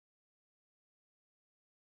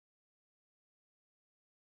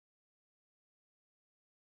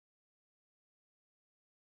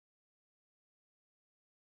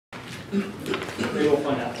Maybe we'll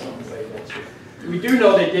find out some way that's true. We do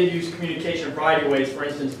know they did use communication in a variety of ways, for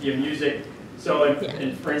instance, via music. So,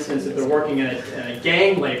 for instance, if they're working in a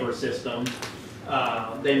gang labor system,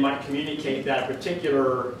 they might communicate that a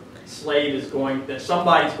particular slave is that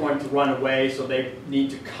somebody's going to run away, so they need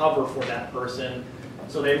to cover for that person.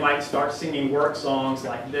 So they might start singing work songs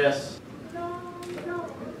like this.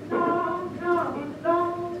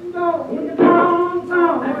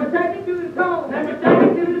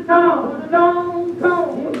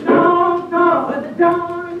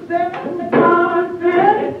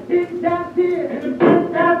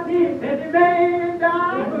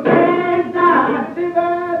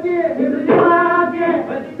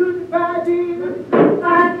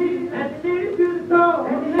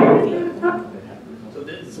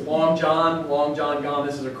 Long John Gone.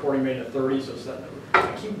 This is a recording made in the 30s, so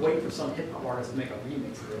I keep waiting for some hip hop artist to make a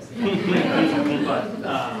remix of this.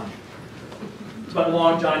 But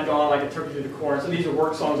Long John Gone, like a turkey through the corn. So these are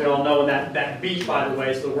work songs they all know, and that beat, by the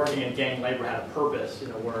way, so working in gang labor had a purpose. You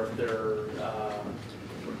know, where if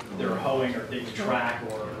they're hoeing or digging track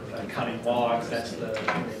or cutting logs, that's they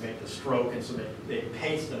make the stroke, and so they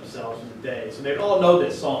pace themselves in the day. So they'd all know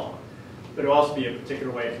this song. But it would also be a particular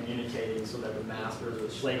way of communicating so that the masters or the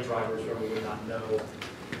slave drivers really would not know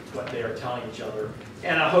what they are telling each other.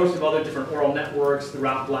 And a host of other different oral networks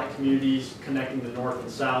throughout black communities connecting the North and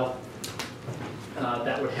South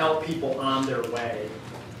that would help people on their way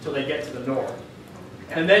till they get to the North.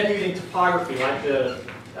 And then using topography, like the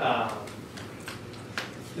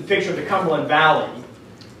picture of the Cumberland Valley,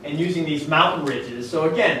 and using these mountain ridges. So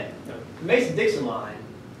again, the Mason-Dixon line,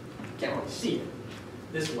 you can't really see it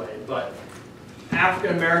this way, but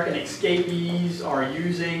African-American escapees are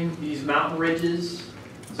using these mountain ridges.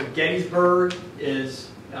 So Gettysburg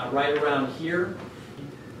is right around here.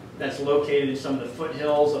 That's located in some of the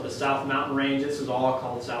foothills of the South Mountain Range. This is all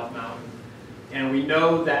called South Mountain. And we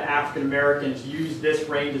know that African-Americans use this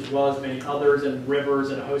range as well as many others, and rivers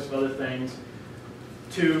and a host of other things,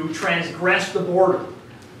 to transgress the border.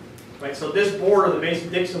 Right? So this border, the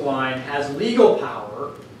Mason-Dixon line, has legal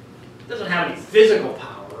power. It doesn't have any physical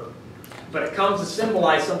power, but it comes to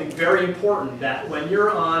symbolize something very important, that when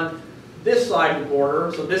you're on this side of the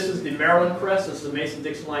border, so this is the Maryland crest, this is the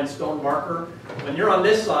Mason-Dixon line stone marker. When you're on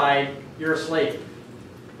this side, you're a slave.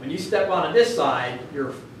 When you step onto this side,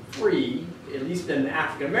 you're free, at least in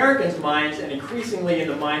African Americans' minds, and increasingly in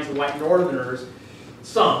the minds of white Northerners.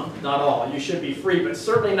 Some, not all, you should be free, but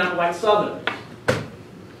certainly not white Southerners.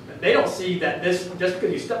 They don't see that this, just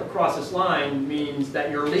because you step across this line, means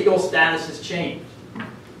that your legal status has changed.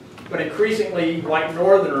 But increasingly, white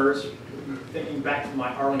Northerners, thinking back to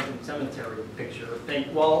my Arlington Cemetery picture,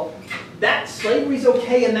 think, well, that slavery's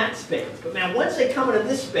okay in that space. But man, once they come into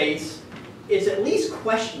this space, it's at least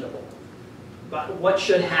questionable about what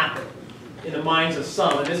should happen in the minds of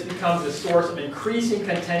some. And this becomes a source of increasing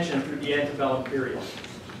contention through the antebellum period.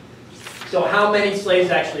 So how many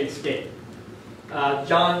slaves actually escaped?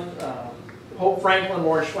 Hope Franklin,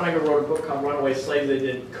 Lawrence Schweiger wrote a book called Runaway Slaves. They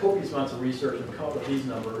did copious amounts of research and come up with these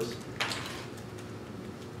numbers.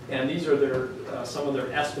 And these are some of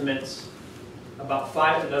their estimates. About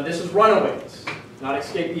now this is runaways, not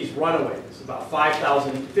escapees, runaways. About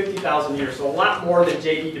 50,000 years. So a lot more than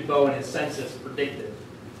J.D. DeBow and his census predicted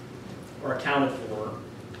or accounted for.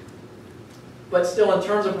 But still, in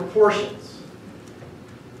terms of proportions.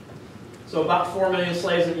 So about 4 million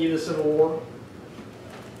slaves in the Civil War.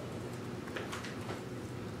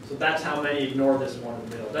 So that's how many ignored this one in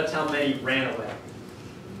the middle. That's how many ran away.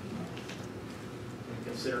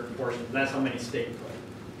 Consider proportions. And that's how many stayed put.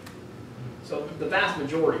 So the vast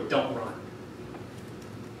majority don't run.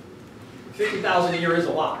 50,000 a year is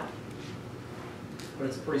a lot, but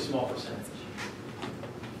it's a pretty small percentage.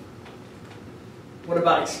 What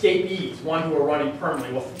about escapees, one who are running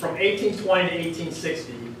permanently? Well, from 1820 to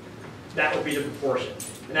 1860, that would be the proportion.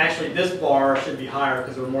 And actually, this bar should be higher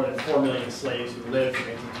because there were more than 4 million slaves who lived from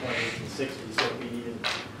 1820 to 1860, so it would be even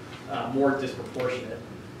more disproportionate.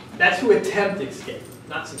 That's who attempt escape,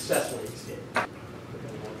 not successfully escape.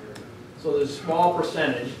 So there's a small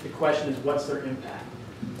percentage. The question is, what's their impact?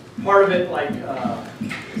 Part of it, like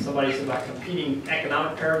somebody said about competing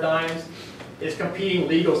economic paradigms, is competing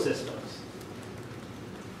legal systems.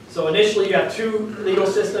 So initially you have two legal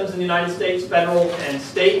systems in the United States, federal and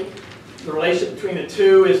state. The relationship between the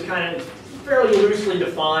two is kind of fairly loosely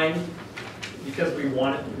defined because we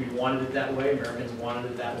wanted it that way. Americans wanted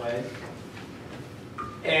it that way.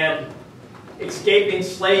 And escaping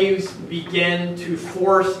slaves begin to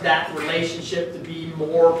force that relationship to be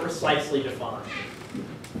more precisely defined,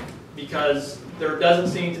 because there doesn't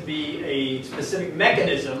seem to be a specific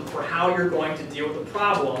mechanism for how you're going to deal with the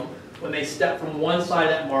problem when they step from one side of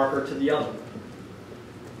that marker to the other.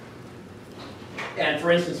 And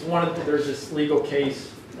for instance, there's this legal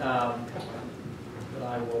case that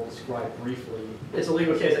I will describe briefly. It's a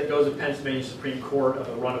legal case that goes to Pennsylvania Supreme Court of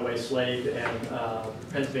a runaway slave, and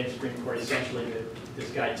Pennsylvania Supreme Court essentially, this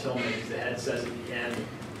guy Tillman, who's the head, says at the end,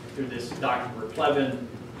 through this Dr. Verplevin,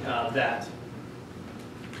 that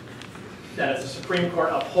if the Supreme Court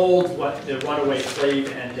upholds what the runaway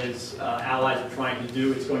slave and his allies are trying to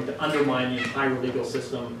do, it's going to undermine the entire legal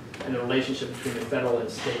system and the relationship between the federal and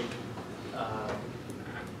state,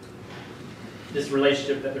 this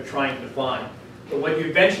relationship that they're trying to define. But what you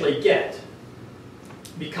eventually get,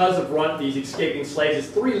 because of these escaping slaves,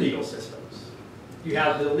 is three legal systems. You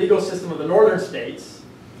have the legal system of the northern states,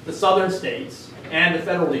 the southern states, and the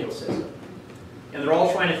federal legal system. And they're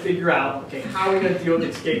all trying to figure out, okay, how are we going to deal with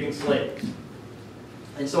escaping slaves?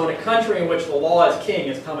 And so in a country in which the law is king,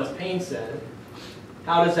 as Thomas Paine said,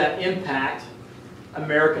 how does that impact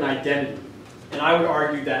American identity? And I would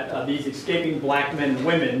argue that these escaping black men and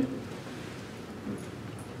women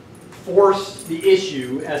force the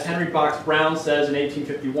issue, as Henry Box Brown says in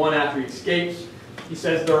 1851 after he escapes. He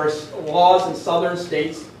says there are laws in southern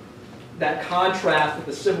states that contrast with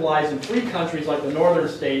the civilized and free countries like the northern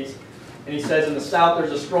states. And he says in the South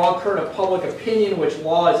there's a strong current of public opinion which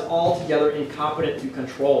law is altogether incompetent to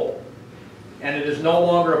control. And it is no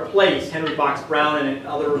longer a place, Henry Box Brown and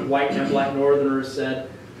other white and black northerners said,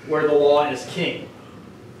 where the law is king.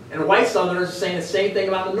 And white southerners are saying the same thing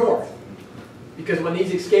about the North. Because when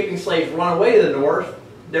these escaping slaves run away to the North,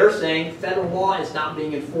 they're saying federal law is not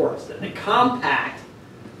being enforced. And the compact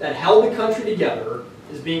that held the country together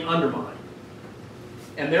is being undermined.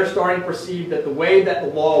 And they're starting to perceive that the way that the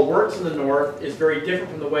law works in the North is very different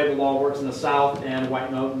from the way the law works in the South, and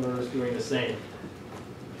white Northerners doing the same.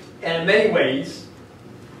 And in many ways,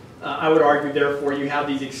 I would argue, therefore, you have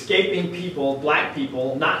these escaping people, black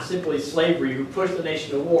people, not simply slavery, who pushed the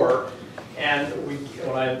nation to war. And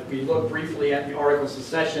when we look briefly at the Article of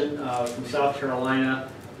Secession from South Carolina,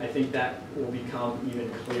 I think that will become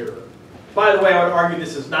even clearer. By the way, I would argue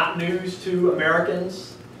this is not news to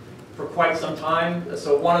Americans for quite some time.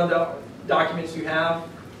 So one of the documents you have,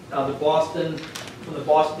 from the Boston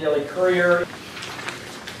Daily Courier,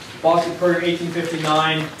 Boston Courier,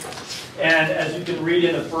 1859. And as you can read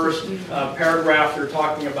in the first paragraph, they're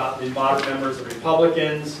talking about the moderate members of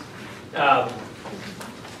Republicans.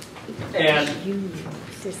 And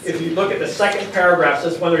if you look at the second paragraph, it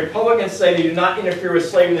says, when the Republicans say they do not interfere with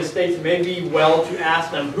slavery in the states, it may be well to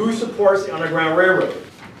ask them who supports the Underground Railroad.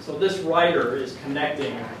 So this writer is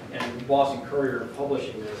connecting, and the Boston Courier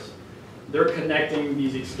publishing this, they're connecting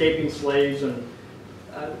these escaping slaves, and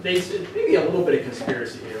maybe a little bit of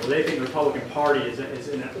conspiracy here. They think the Republican Party is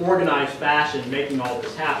in an organized fashion making all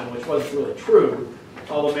this happen, which wasn't really true.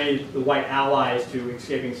 Although many of the white allies to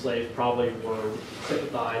escaping slaves probably were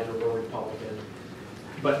sympathized or were Republican.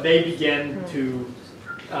 But they begin to,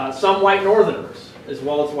 some white Northerners, as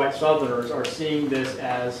well as white Southerners, are seeing this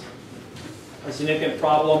as a significant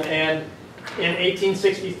problem. And in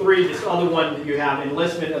 1863, this other one that you have,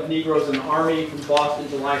 Enlistment of Negroes in the Army from Boston,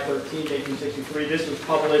 July 13, 1863, this was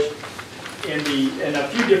published in a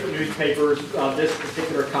few different newspapers. This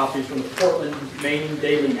particular copy is from the Portland, Maine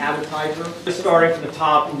Daily Advertiser. This starting from the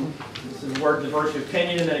top, this is the word diversity of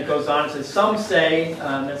opinion, and then it goes on. It says, some say, in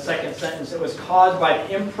that second sentence, it was caused by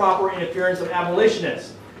the improper interference of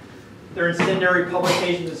abolitionists, their incendiary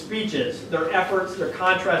publications and speeches, their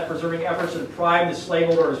contrast preserving efforts to deprive the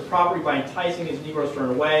slaveholder of his property by enticing his Negroes to run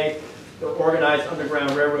away, their organized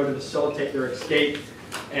Underground Railroad to facilitate their escape,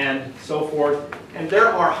 and so forth. And there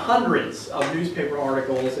are hundreds of newspaper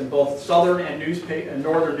articles in both southern and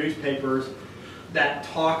northern newspapers that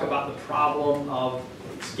talk about the problem of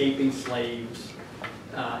escaping slaves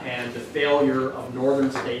and the failure of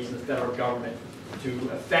northern states and the federal government to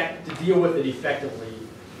deal with it effectively.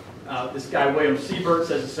 This guy, William Siebert,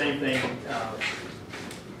 says the same thing.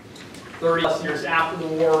 30 plus years after the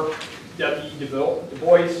war, W. Du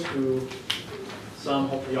Bois, who some,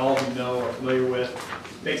 hopefully all of you know or are familiar with,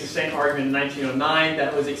 makes the same argument in 1909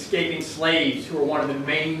 that it was escaping slaves who were one of the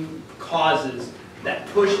main causes that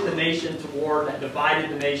pushed the nation to war, that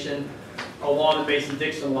divided the nation along the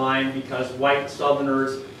Mason-Dixon line, because white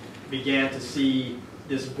Southerners began to see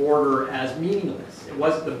this border as meaningless.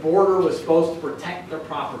 The border was supposed to protect their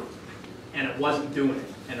property, and it wasn't doing it.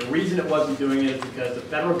 And the reason it wasn't doing it is because the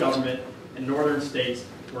federal government and northern states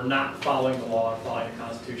were not following the law and following the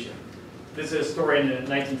Constitution. This is a historian in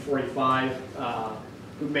 1945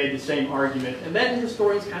 who made the same argument, and then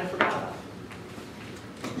historians kind of forgot about it.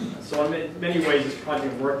 So in many ways, this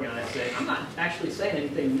project I'm working on, I say, I'm not actually saying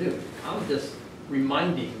anything new. I'm just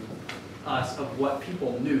reminding us of what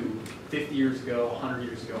people knew 50 years ago, 100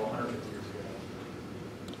 years ago, 150 years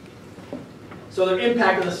ago. So the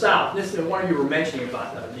impact of the South. This is one of you were mentioning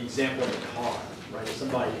about the example of the car, right? If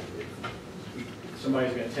somebody's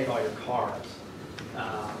going to take all your cars,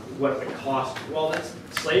 what it would cost. Well,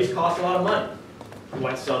 slaves cost a lot of money,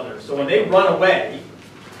 white Southerners. So when they run away,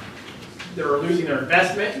 they're losing their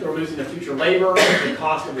investment, they're losing their future labor, the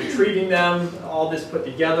cost of retrieving them, all this put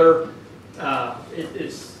together,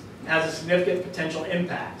 it has a significant potential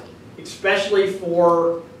impact, especially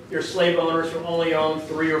for your slave owners who only own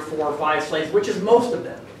 3 or 4 or 5 slaves, which is most of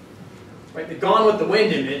them. Right? The Gone with the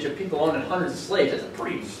Wind image of people owning hundreds of slaves is a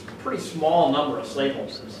pretty small number of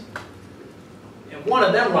slaveholders. And one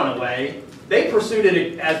of them run away, they pursued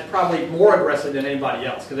it as probably more aggressive than anybody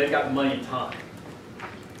else because they've got money and time.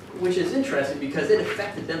 Which is interesting because it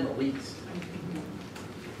affected them the least.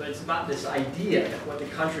 But it's about this idea of what the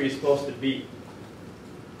country is supposed to be.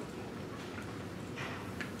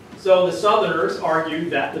 So the Southerners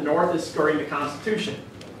argued that the North is skirting the Constitution.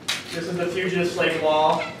 This is the fugitive slave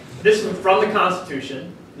law. This is from the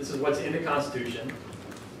Constitution. This is what's in the Constitution.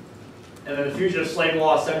 And then the fugitive slave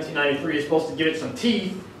law of 1793 is supposed to give it some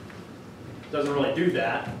teeth. It doesn't really do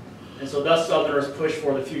that. And so thus Southerners pushed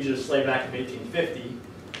for the Fugitive Slave Act of 1850.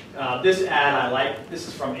 This ad I like. This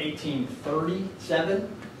is from 1837.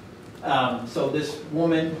 So this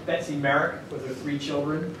woman, Betsy Merrick, with her 3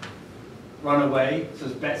 children, run away. It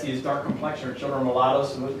says Betsy is dark complexion, her children are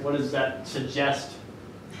mulattoes. So what does that suggest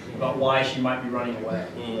about why she might be running away?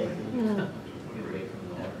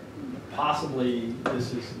 Possibly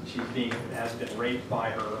she has been raped by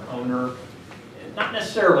her owner. Not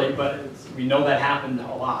necessarily, but we know that happened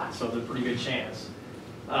a lot, so there's a pretty good chance.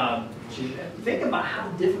 Think about how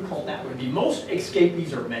difficult that would be. Most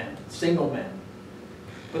escapees are men, single men.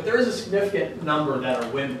 But there is a significant number that are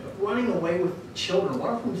women. But running away with children,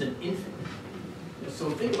 one of them is an infant. So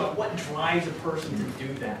think about what drives a person to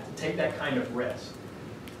do that, to take that kind of risk.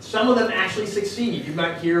 Some of them actually succeed. You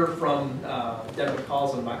might hear from Deborah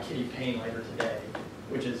Collison about Kitty Payne later today,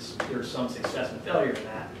 which is there's some success and failure in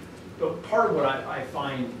that. But part of what I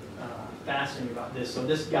find fascinating about this, so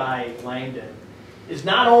this guy, Langdon, is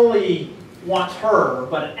not only wants her,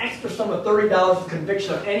 but an extra sum of $30 for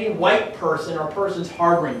conviction of any white person or persons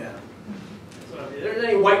harboring them. So if there's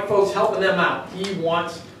any white folks helping them out, he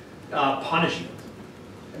wants punishment.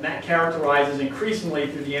 And that characterizes increasingly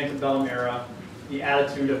through the antebellum era the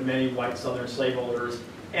attitude of many white Southern slaveholders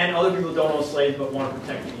and other people who don't own slaves but want to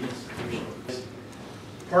protect the institution.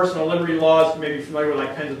 Personal liberty laws, you may be familiar with,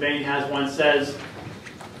 like Pennsylvania has one, says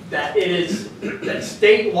that it is that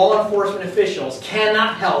state law enforcement officials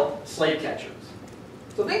cannot help slave catchers.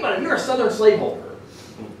 So think about it, if you're a Southern slaveholder,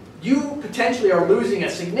 you potentially are losing a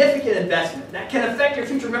significant investment that can affect your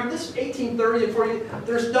future. Remember, this is 1830 and 40,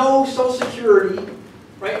 there's no Social Security,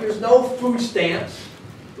 right? There's no food stamps.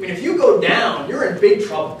 I mean, if you go down, you're in big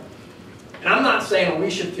trouble. And I'm not saying we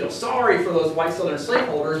should feel sorry for those white Southern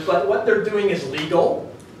slaveholders, but what they're doing is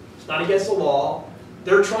legal. It's not against the law.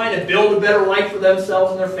 They're trying to build a better life for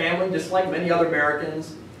themselves and their family, just like many other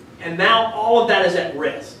Americans. And now all of that is at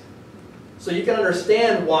risk. So you can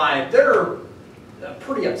understand why they're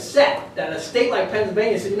pretty upset that a state like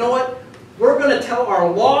Pennsylvania said, you know what, we're going to tell our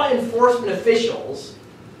law enforcement officials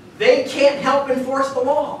they can't help enforce the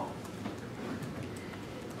law.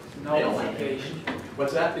 Nullification.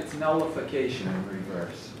 What's that? It's nullification in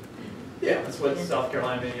reverse. Yeah, that's what South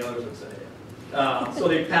Carolina and many others would say. So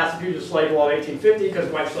they passed the Fugitive Slave Law of 1850 because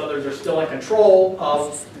white Southerners are still in control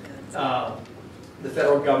of the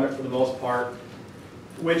federal government for the most part,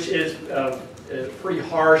 which is pretty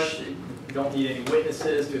harsh. You don't need any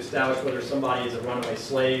witnesses to establish whether somebody is a runaway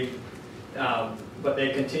slave. But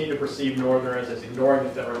they continue to perceive Northerners as ignoring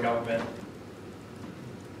the federal government.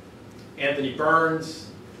 Anthony Burns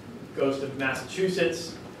goes to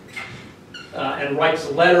Massachusetts and writes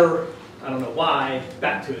a letter, I don't know why,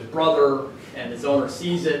 back to his brother, and his owner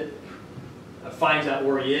sees it, finds out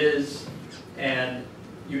where he is, and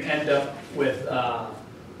you end up with the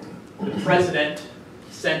president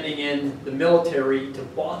sending in the military to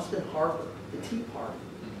Boston Harbor, the Tea Party,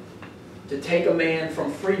 to take a man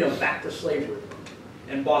from freedom back to slavery.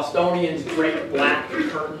 And Bostonians drape black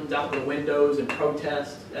curtains out the windows and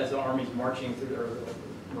protest as the army's marching through, or the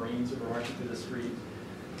Marines are marching through the street.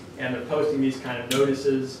 And they're posting these kind of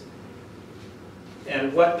notices.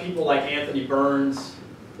 And what people like Anthony Burns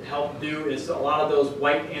helped do is a lot of those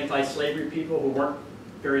white anti-slavery people who weren't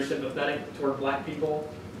very sympathetic toward black people,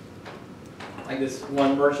 like this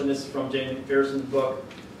one merchant, this is from James McPherson's book,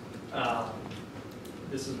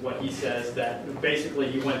 this is what he says, that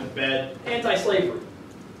basically he went to bed anti-slavery.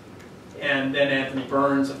 And then Anthony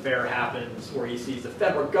Burns' affair happens where he sees the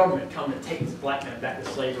federal government come and take this black man back to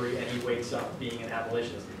slavery, and he wakes up being an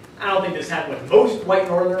abolitionist. I don't think this happened with most white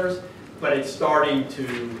Northerners, but it's starting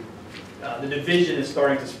to, the division is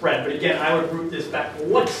starting to spread. But again, I would group this back.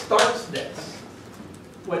 What starts this?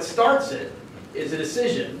 What starts it is a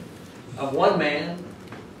decision of one man,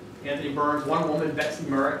 Anthony Burns, one woman, Betsy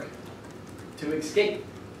Merrick, to escape,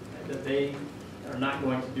 that they are not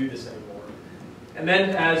going to do this anymore. And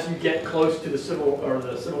then as you get close to the Civil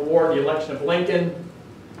War, the election of Lincoln,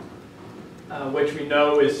 which we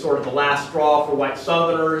know is sort of the last straw for white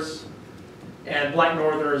Southerners, and black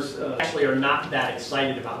Northerners actually are not that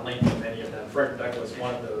excited about Lincoln, many of them. Frederick Douglass,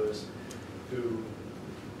 one of those, who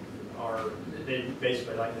are, they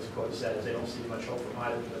basically, like this quote says, they don't see much hope from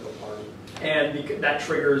either political party. And that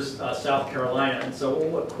triggers South Carolina, and so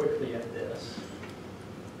we'll look quickly at this.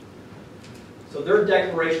 So their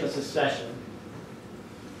Declaration of Secession.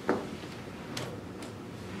 Can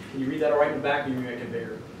you read that all right in the back, or you make it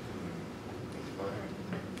bigger?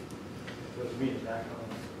 What does it mean in the back?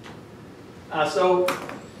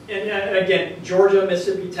 And again, Georgia,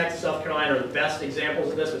 Mississippi, Texas, South Carolina are the best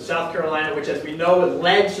examples of this, but South Carolina, which as we know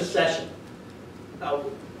led secession.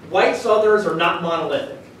 White Southerners are not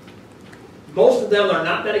monolithic. Most of them are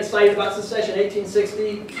not that excited about secession in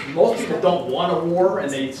 1860. Most people don't want a war,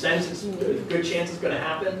 and they sense it's a good chance it's going to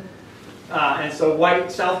happen. And so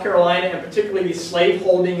white South Carolina, and particularly the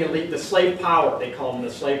slave-holding elite, the slave power, they call them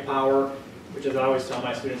the slave power, which as I always tell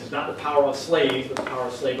my students, is not the power of slaves, but the power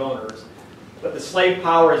of slave owners. But the slave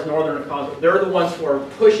power is Northern Economy. They're the ones who are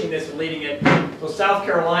pushing this and leading it. So South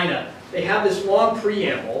Carolina, they have this long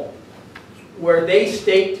preamble where they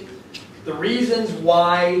state the reasons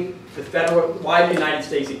why the United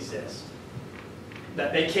States exists.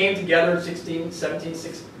 That they came together in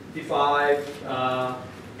 1765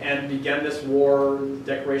 and began this war,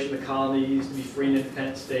 Declaration of the Colonies, to be free and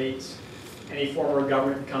independent states. Any form of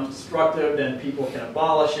government becomes destructive, then people can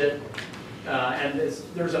abolish it. And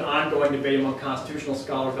there's an ongoing debate among constitutional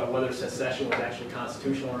scholars about whether secession was actually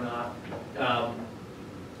constitutional or not.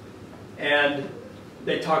 And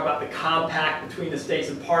they talk about the compact between the states,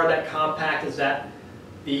 and part of that compact is that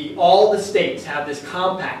all the states have this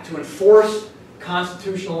compact to enforce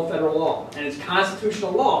constitutional and federal law. And it's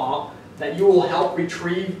constitutional law that you will help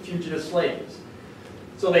retrieve fugitive slaves.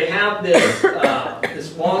 So they have this,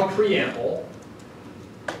 this long preamble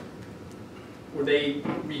where they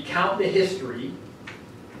recount the history,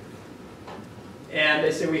 and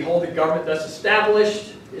they say we hold the government thus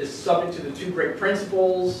established is subject to the two great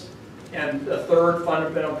principles, and the third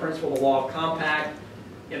fundamental principle, the law of compact.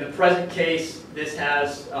 In the present case, this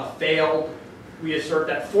has failed. We assert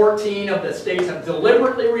that 14 of the states have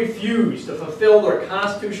deliberately refused to fulfill their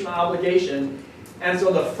constitutional obligation. And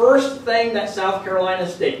so the first thing that South Carolina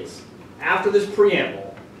states after this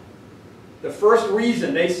preamble, the first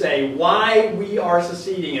reason they say why we are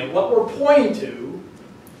seceding and what we're pointing to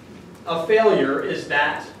of failure is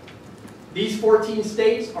that these 14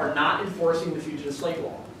 states are not enforcing the fugitive slave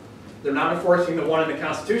law. They're not enforcing the one in the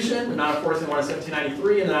Constitution, they're not enforcing the one in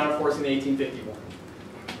 1793, and they're not enforcing the 1851.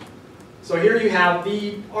 So here you have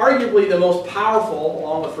arguably the most powerful,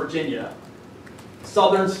 along with Virginia,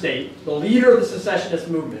 southern state, the leader of the secessionist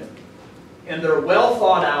movement, and their well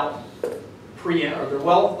thought out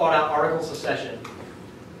articles of secession.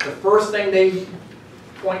 The first thing they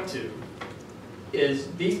point to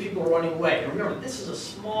is these people are running away. And remember, this is a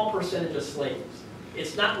small percentage of slaves.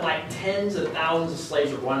 It's not like tens of thousands of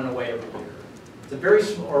slaves are running away every year. It's a very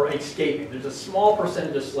small, or escaping. There's a small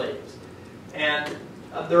percentage of slaves. And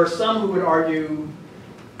there are some who would argue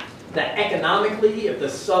that economically, if the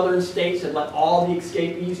southern states had let all the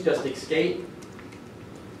escapees just escape,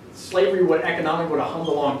 slavery economically would have hummed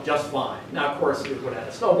along just fine. Now, of course, it would have had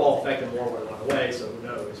a snowball effect and more would have run away, so who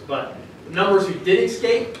knows. But the numbers who did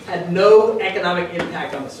escape had no economic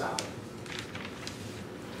impact on the South.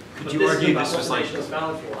 Could you argue this was like,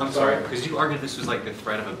 I'm sorry, could you argue this was like the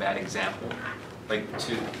threat of a bad example? Like,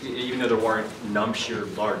 even though there weren't sheer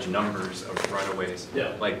large numbers of runaways,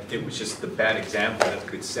 yeah, like it was just the bad example that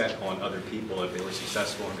could set on other people if they were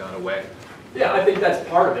successful and got away. Yeah, I think that's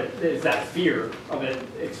part of it, is that fear of it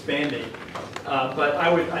expanding. But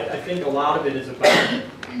I think a lot of it is about,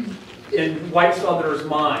 in white Southerners'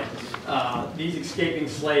 minds, these escaping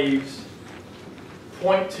slaves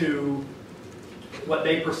point to what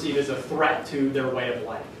they perceive as a threat to their way of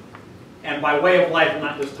life. And by way of life, I'm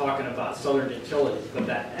not just talking about Southern utilities, but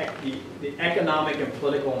that the economic and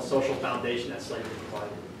political and social foundation that slavery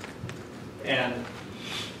provided. And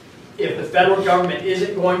if the federal government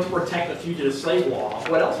isn't going to protect the fugitive slave law,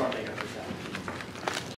 what else aren't they going